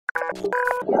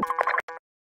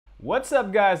What's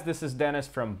up guys, this is Dennis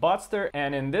from Botster,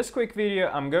 and in this quick video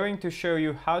I'm going to show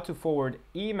you how to forward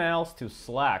emails to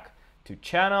Slack to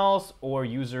channels or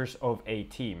users of a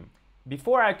team.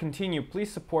 Before I continue,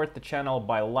 please support the channel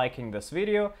by liking this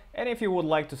video, and if you would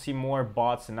like to see more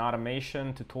bots and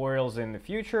automation tutorials in the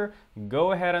future,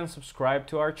 go ahead and subscribe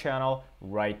to our channel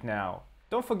right now.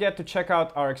 Don't forget to check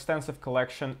out our extensive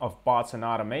collection of bots and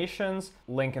automations,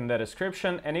 link in the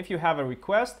description, and if you have a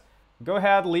request, go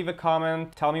ahead, leave a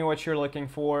comment, tell me what you're looking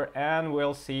for, and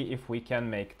we'll see if we can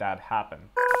make that happen.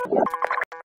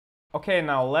 Okay,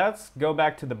 now let's go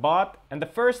back to the bot, and the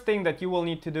first thing that you will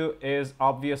need to do is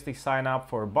obviously sign up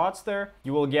for Botster.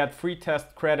 You will get free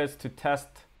test credits to test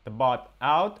the bot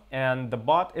out, and the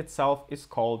bot itself is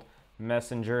called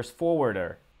Messengers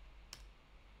Forwarder.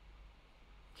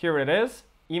 Here it is,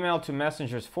 email to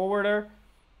Messengers Forwarder.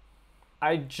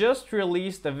 I just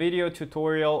released a video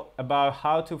tutorial about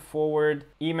how to forward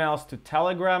emails to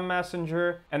Telegram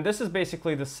Messenger, and this is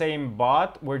basically the same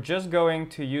bot. We're just going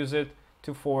to use it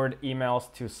to forward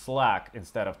emails to Slack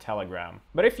instead of Telegram.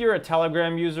 But if you're a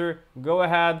Telegram user, go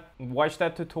ahead, watch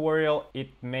that tutorial. It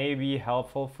may be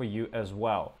helpful for you as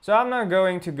well. So I'm not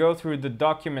going to go through the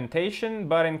documentation,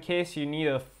 but in case you need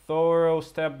a thorough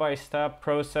step-by-step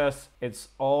process, it's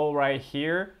all right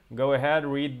here. Go ahead,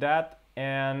 read that.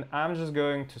 And I'm just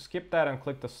going to skip that and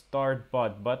click the Start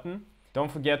Bot button. Don't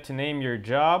forget to name your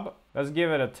job. Let's give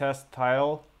it a test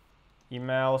title.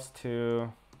 Emails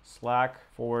to Slack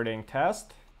forwarding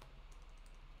test,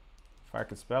 if I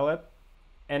could spell it.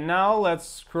 And now let's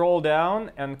scroll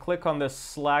down and click on this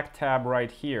Slack tab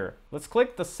right here. Let's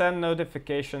click the Send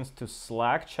Notifications to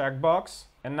Slack checkbox,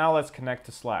 and now let's connect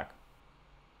to Slack.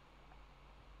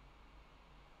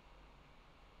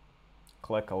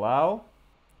 Click Allow.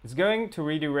 It's going to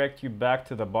redirect you back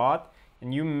to the bot,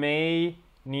 and you may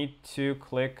need to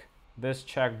click this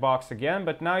checkbox again,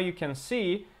 but now you can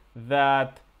see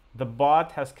that the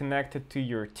bot has connected to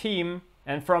your team,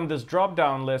 and from this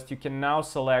drop-down list you can now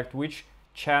select which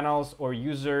channels or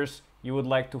users you would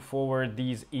like to forward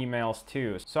these emails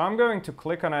to. So I'm going to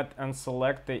click on it and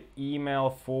select the email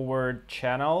forward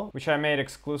channel, which I made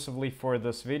exclusively for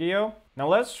this video. Now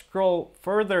let's scroll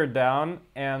further down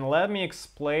and let me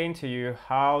explain to you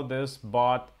how this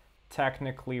bot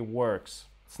technically works.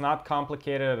 It's not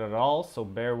complicated at all, so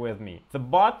bear with me. The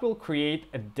bot will create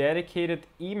a dedicated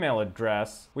email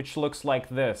address, which looks like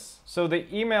this. So the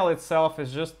email itself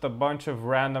is just a bunch of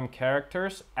random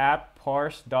characters at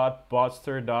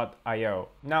parse.botster.io.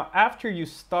 Now, after you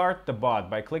start the bot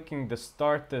by clicking the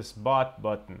Start This Bot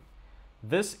button,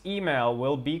 this email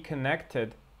will be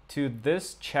connected to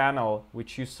this channel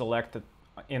which you selected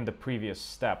in the previous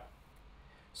step.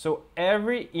 So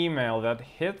every email that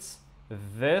hits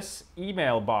this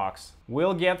email box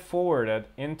will get forwarded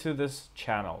into this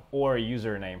channel, or a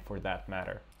username for that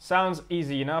matter. Sounds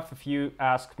easy enough if you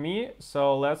ask me,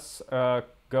 so let's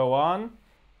go on.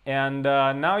 And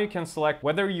now you can select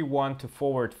whether you want to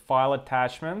forward file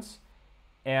attachments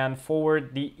and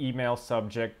forward the email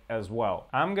subject as well.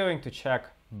 I'm going to check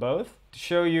both to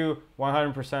show you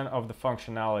 100% of the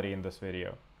functionality in this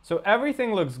video. So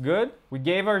everything looks good. We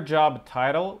gave our job a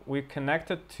title. We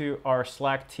connected to our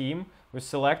Slack team. We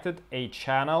selected a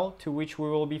channel to which we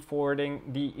will be forwarding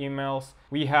the emails.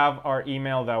 We have our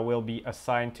email that will be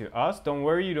assigned to us. Don't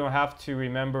worry, you don't have to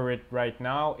remember it right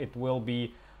now. It will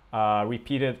be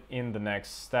repeated in the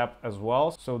next step as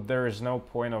well. So there is no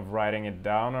point of writing it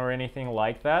down or anything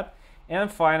like that.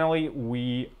 And finally,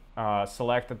 we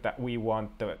selected that we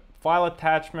want the file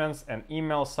attachments and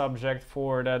email subject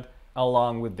forwarded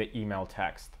along with the email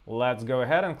text. Let's go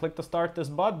ahead and click the Start This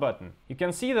Bot button. You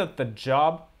can see that the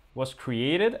job was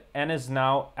created and is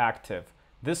now active.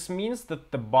 This means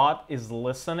that the bot is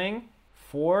listening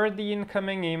for the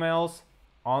incoming emails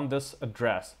on this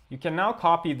address. You can now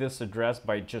copy this address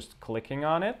by just clicking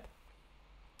on it.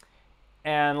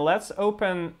 And let's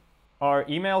open our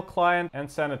email client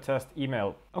and send a test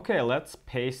email. Okay, let's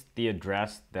paste the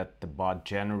address that the bot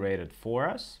generated for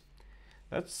us.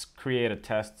 Let's create a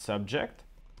test subject,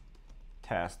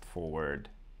 test forward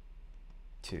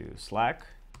to Slack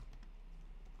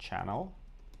channel,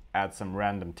 add some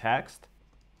random text,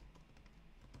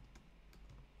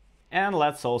 and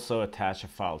let's also attach a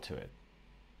file to it.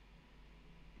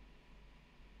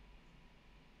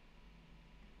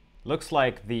 Looks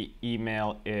like the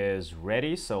email is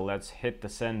ready, so let's hit the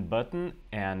send button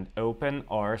and open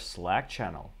our Slack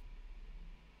channel.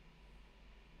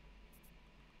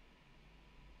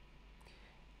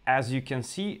 As you can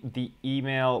see, the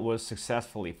email was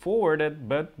successfully forwarded,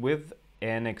 but with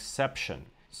an exception.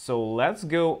 So let's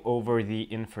go over the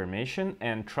information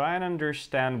and try and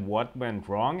understand what went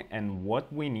wrong and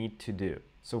what we need to do.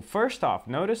 So first off,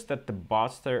 notice that the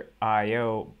Botster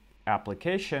IO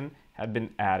application had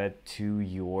been added to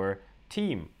your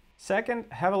team. Second,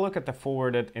 have a look at the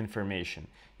forwarded information.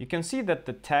 You can see that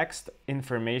the text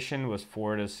information was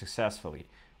forwarded successfully,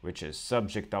 which is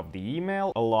subject of the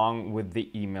email along with the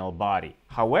email body.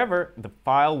 However, the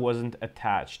file wasn't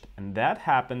attached, and that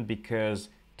happened because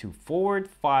to forward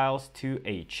files to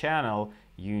a channel,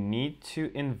 you need to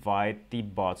invite the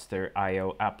Botster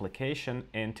IO application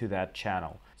into that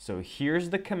channel. So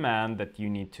here's the command that you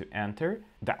need to enter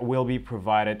that will be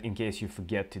provided in case you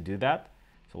forget to do that.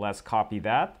 So let's copy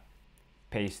that,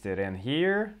 paste it in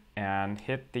here, and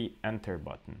hit the enter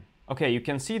button. Okay, you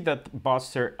can see that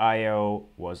Botster IO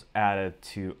was added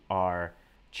to our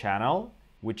channel,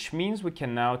 which means we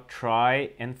can now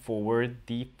try and forward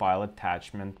the file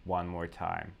attachment one more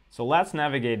time. So let's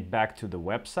navigate back to the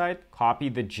website, copy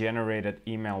the generated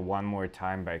email one more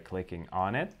time by clicking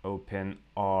on it, open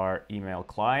our email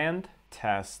client,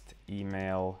 test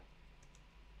email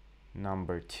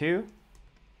number 2,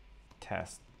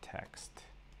 test text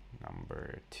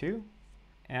number 2,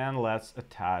 and let's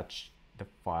attach the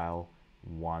file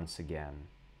once again.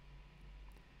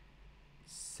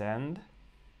 Send.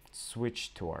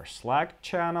 Switch to our Slack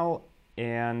channel,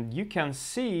 and you can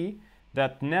see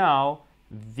that now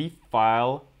the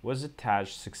file was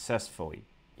attached successfully.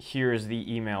 Here's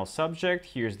the email subject,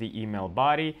 here's the email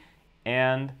body,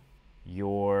 and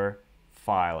your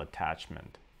file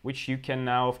attachment, which you can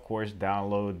now, of course,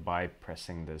 download by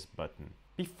pressing this button.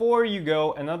 Before you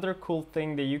go, another cool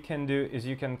thing that you can do is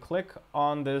you can click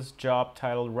on this job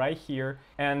title right here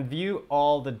and view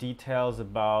all the details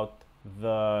about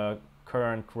the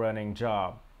current running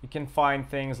job. You can find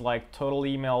things like total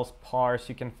emails parsed,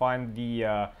 you can find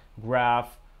the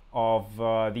graph of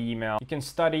the email. You can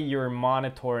study your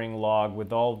monitoring log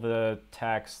with all the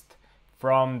text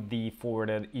from the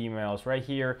forwarded emails right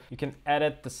here. You can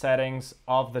edit the settings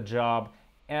of the job,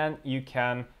 and you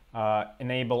can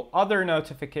enable other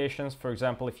notifications. For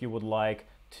example, if you would like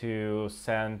to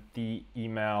send the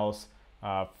emails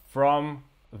from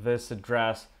this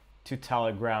address to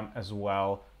Telegram as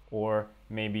well, or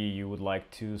maybe you would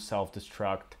like to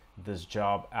self-destruct this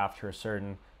job after a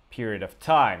certain period of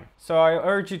time. So I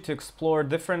urge you to explore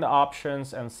different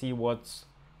options and see what's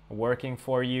working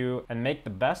for you and make the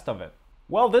best of it.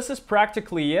 Well, this is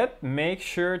practically it. Make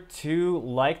sure to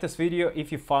like this video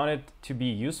if you found it to be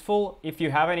useful. If you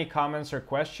have any comments or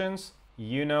questions,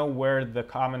 you know where the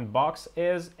comment box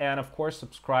is, and of course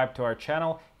subscribe to our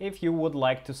channel if you would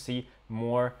like to see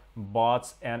more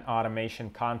bots and automation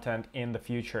content in the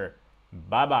future.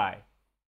 Bye bye.